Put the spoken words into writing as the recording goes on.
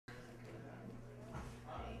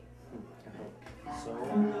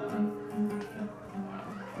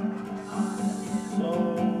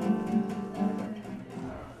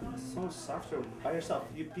software by yourself.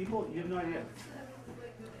 You people, you have no idea.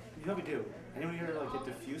 You probably do. Anyone here like get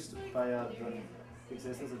diffused by the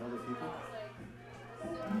existence of other people?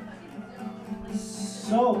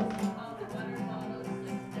 So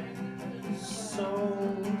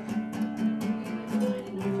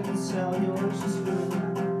you can sell yours too.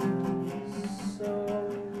 So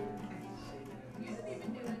you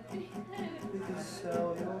can sell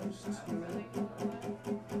yours too.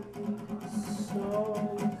 So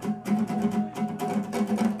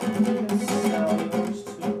you can sell yours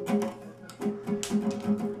too.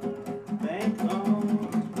 Bank owned.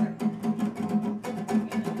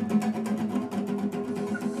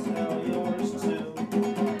 Sell yours too.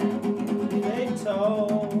 They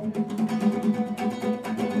told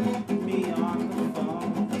me on the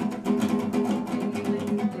phone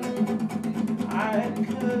I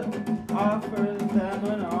could offer them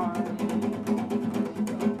an arm.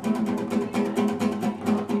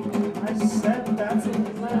 I said that's a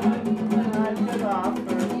plan, and I could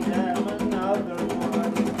offer them another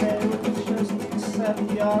one. They would just accept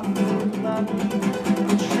the offer and let me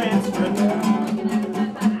transfer them.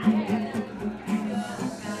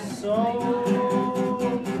 So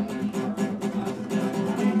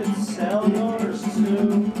you could sell yours too.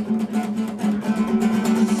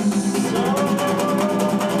 So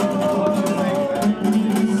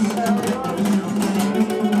sell yours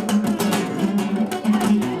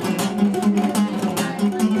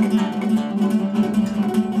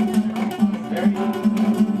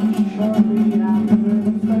Shortly after,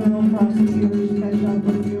 the federal prosecutors catch up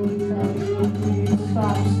with you and tell you, please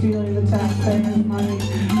stop stealing the taxpayers' money.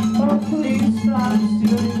 Oh, please stop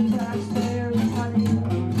stealing the taxpayers' money.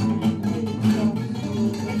 Please stop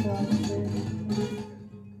stealing the taxpayers' money.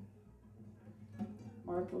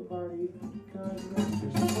 Mark Lombardi, God rest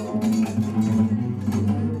your soul.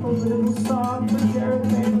 A political song for Jared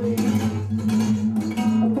Bailey.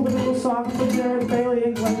 A political song for Jared Bailey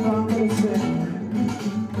and Glenn Bronco to sing.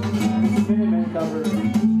 Minutemen cover.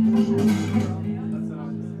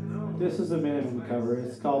 This is a Minutemen cover.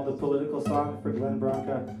 It's called The Political Song for Glenn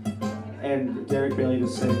Bronca and Derek Bailey to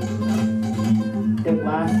sing. It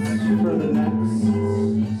lasts for the next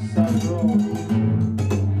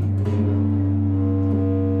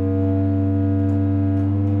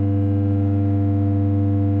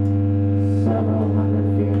several hundred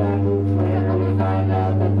feet back later, we find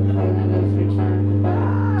out that the president has returned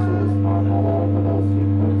back to his normal overdose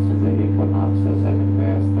sequence as they become obsessed and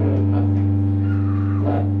advanced. There is nothing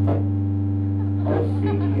left but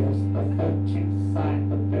Ophidius, the 13th sign,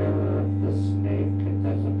 the bearer of the snake, and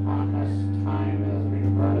as upon us time is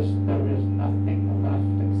reversed, there is nothing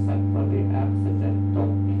left except for the accidental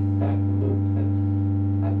feedback loop that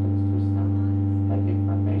happens through sound, like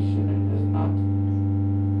information, and is not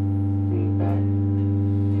feedback,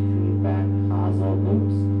 causal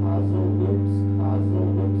loops, causal loops, causal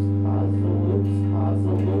loops, causal loops,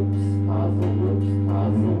 causal loops, causal loops,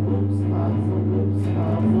 causal loops, causal loops, causal loops,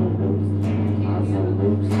 causal loops, causal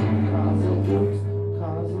loops, causal loops,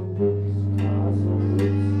 causal loops,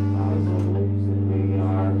 causal loops, and we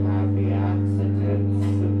are happy accidents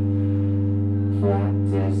and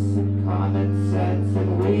practice and common sense, and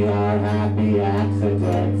we are happy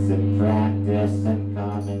accidents and practice and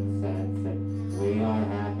common sense, and we are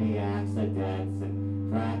happy accidents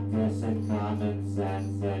and practice and common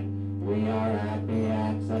sense, and we are happy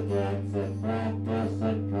accidents and practice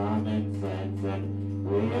and common sense, and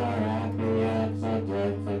we are happy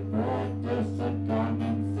accidents and practice and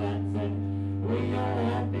common sense, and we are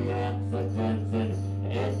happy accidents, and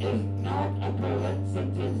it is not a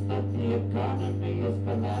coincidence that the economy is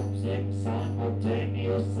collapsing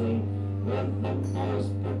simultaneously with the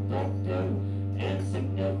most productive and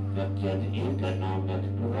significant economic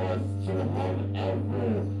growth to have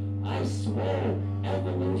ever. I swear,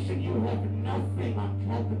 evolution, you have nothing on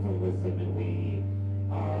capitalism, and we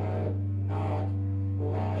are not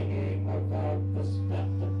lying about the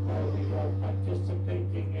spectacle. We are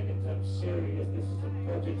participating in it. I'm serious. This is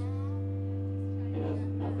important. It has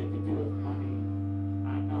nothing to do with money.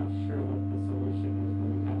 I'm not sure what the solution is, but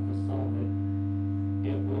we have to solve it.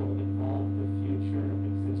 It will involve the future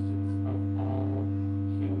existence of all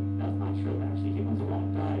humans. That's not true, actually. Humans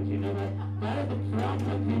won't die. Do you know that? That is the problem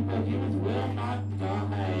with people. Humans will not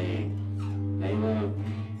die. They will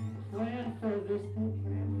plan for this, they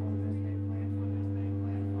plan for this, they plan for this, they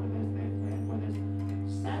plan for this, they plan for this.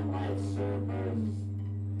 Satellite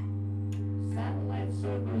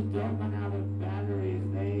servers don't run out of batteries.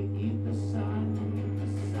 They eat the sun.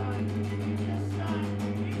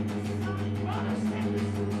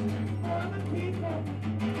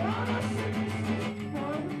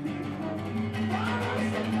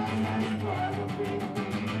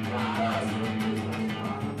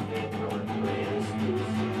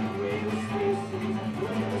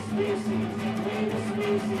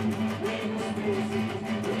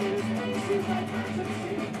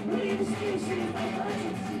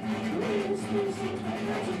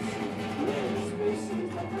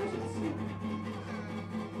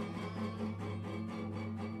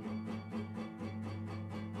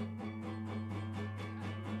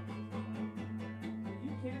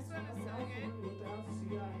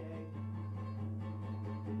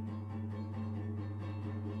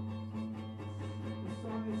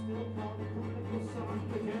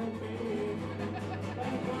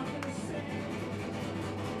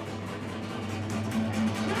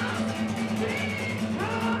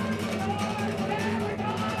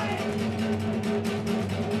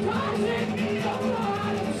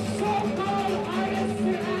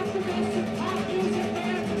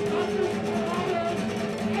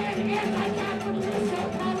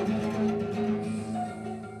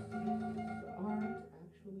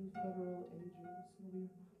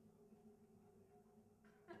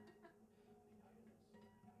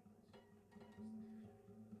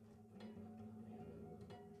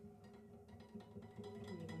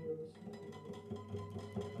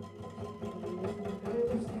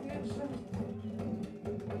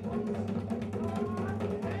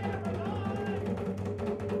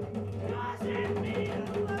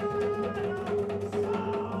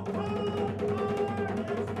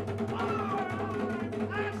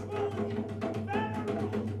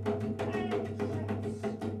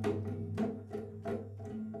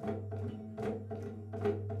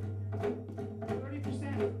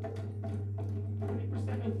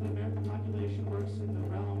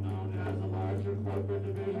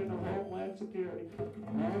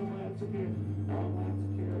 Security. Homeland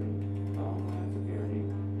Security. Homeland Security.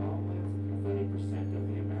 Homeland Security. 30% of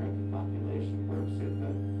the American population works in the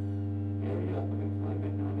area of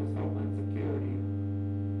employment known as Homeland Security.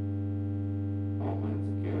 Homeland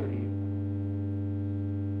Security.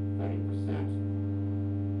 30%.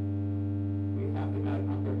 We have them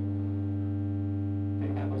outnumbered. They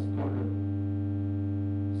have us cornered.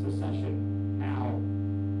 Secession now.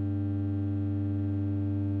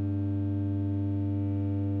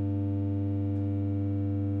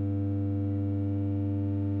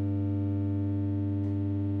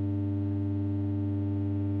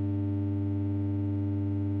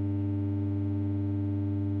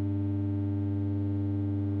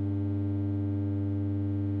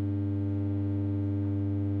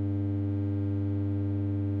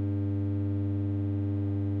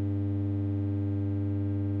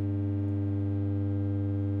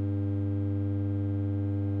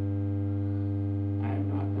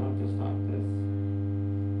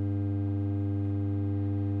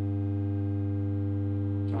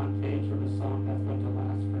 From a song that's going to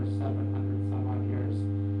last for 700 some odd years.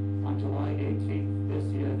 On July 18th this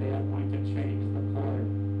year, they are going to change the chord.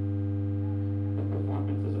 The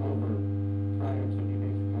performance is over prior to me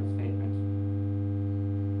making that statement.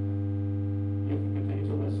 You can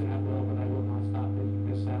continue to listen at will, but I will not stop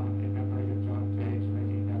making this sound in memory of John Cage.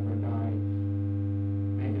 May he never die.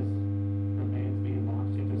 May his remains be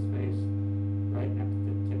launched into space right next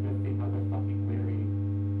to Timothy motherfucking Leary.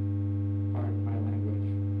 Pardon my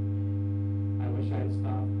language. I wish I had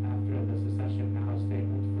stopped after the secession now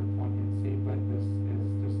statement for poignancy, but this is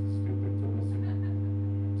just stupid to listen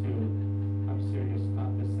to. I'm serious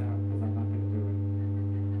about this sound because I'm not going to do it.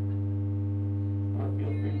 Or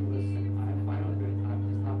feel free to listen. I'm fine with it. I'm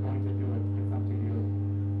just not going to do it. It's up to you.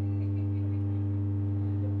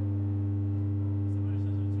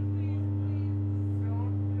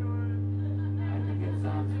 I think it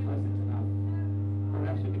sounds pleasant enough.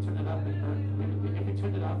 Perhaps we can turn it up and if we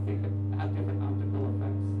turn it up, we could have different optical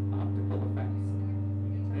effects.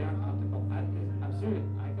 They aren't optical. I'm serious.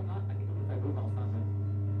 I think if I move, I'll stop it.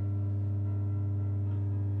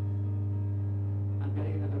 I'm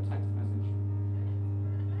getting another text message.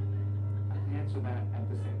 I can answer that at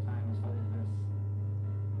the same time as holding this.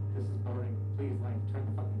 This is boring. Please, turn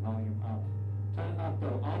the fucking volume up. Turn it up,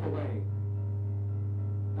 though, all the way.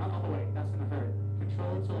 Not all the way. That's gonna hurt.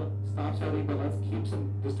 Control until it stops early, but let's keep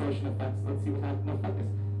some distortion effects. Let's see what happens. No, focus.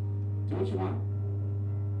 Do what you want.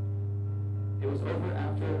 It was over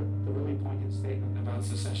after the really pointy